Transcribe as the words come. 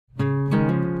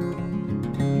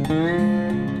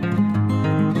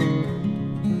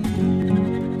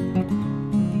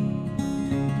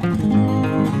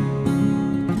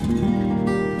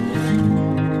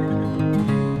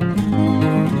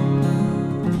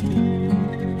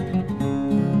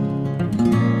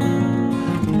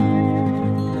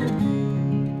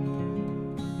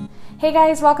Hey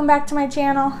guys, welcome back to my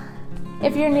channel.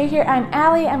 If you're new here, I'm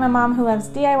Allie. I'm a mom who loves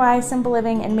DIY, simple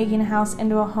living, and making a house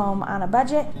into a home on a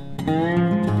budget.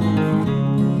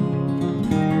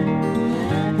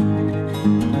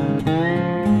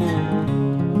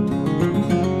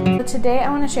 So today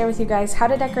I want to share with you guys how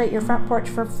to decorate your front porch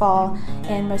for fall,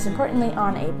 and most importantly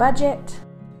on a budget.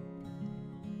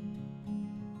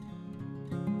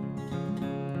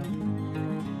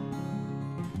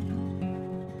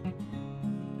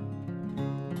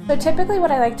 So typically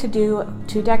what I like to do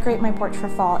to decorate my porch for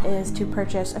fall is to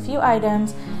purchase a few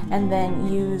items and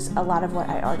then use a lot of what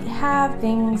I already have.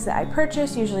 Things that I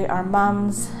purchase usually are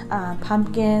mums,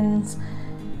 pumpkins,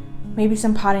 maybe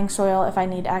some potting soil if I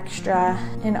need extra,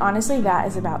 and honestly that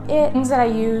is about it. Things that I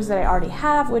use that I already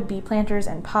have would be planters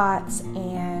and pots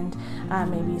and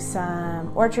maybe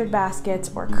some orchard baskets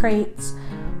or crates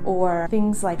or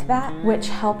things like that, which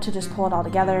help to just pull it all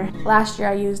together. Last year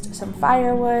I used some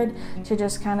firewood to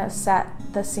just kind of set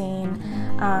the scene,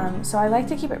 so I like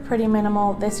to keep it pretty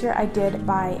minimal. This year I did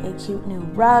buy a cute new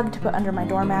rug to put under my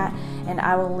doormat, and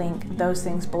I will link those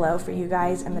things below for you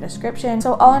guys in the description.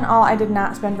 So all in all, I did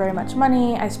not spend very much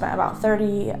money. I spent about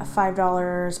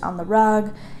 $35 on the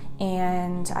rug,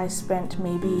 and I spent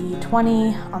maybe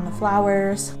 $20 on the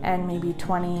flowers and maybe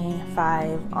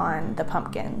 $25 on the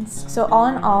pumpkins. So all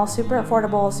in all, super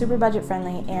affordable, super budget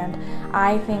friendly, and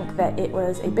I think that it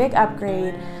was a big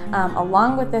upgrade.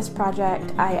 Along with this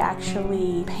project, I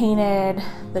actually painted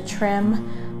the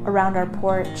trim around our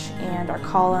porch and our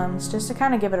columns just to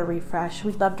kind of give it a refresh.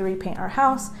 We'd love to repaint our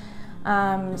house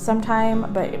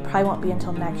sometime, but it probably won't be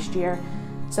until next year.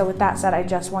 So with that said, I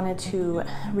just wanted to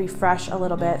refresh a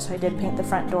little bit. So I did paint the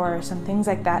front door, some things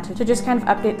like that to just kind of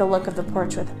update the look of the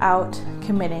porch without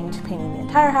committing to painting the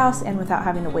entire house and without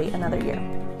having to wait another year.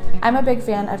 I'm a big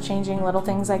fan of changing little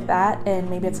things like that, and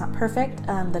maybe it's not perfect.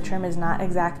 The trim is not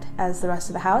exact as the rest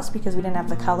of the house because we didn't have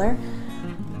the color.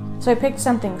 So I picked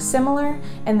something similar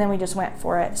and then we just went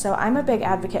for it. So I'm a big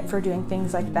advocate for doing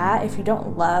things like that. If you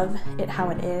don't love it how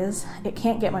it is, it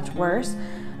can't get much worse.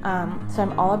 So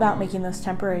I'm all about making those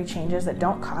temporary changes that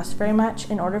don't cost very much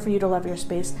in order for you to love your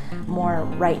space more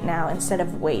right now instead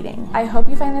of waiting. I hope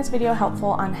you find this video helpful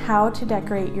on how to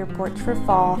decorate your porch for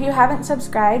fall. If you haven't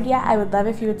subscribed yet, I would love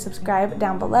if you would subscribe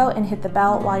down below and hit the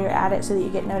bell while you're at it so that you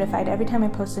get notified every time I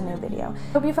post a new video.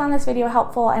 I hope you found this video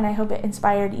helpful, and I hope it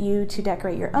inspired you to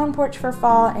decorate your own porch for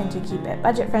fall and to keep it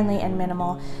budget friendly and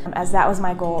minimal, as that was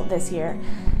my goal this year.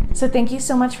 So thank you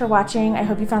so much for watching. I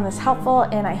hope you found this helpful,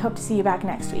 and I hope to see you back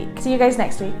next week. See you guys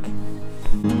next week.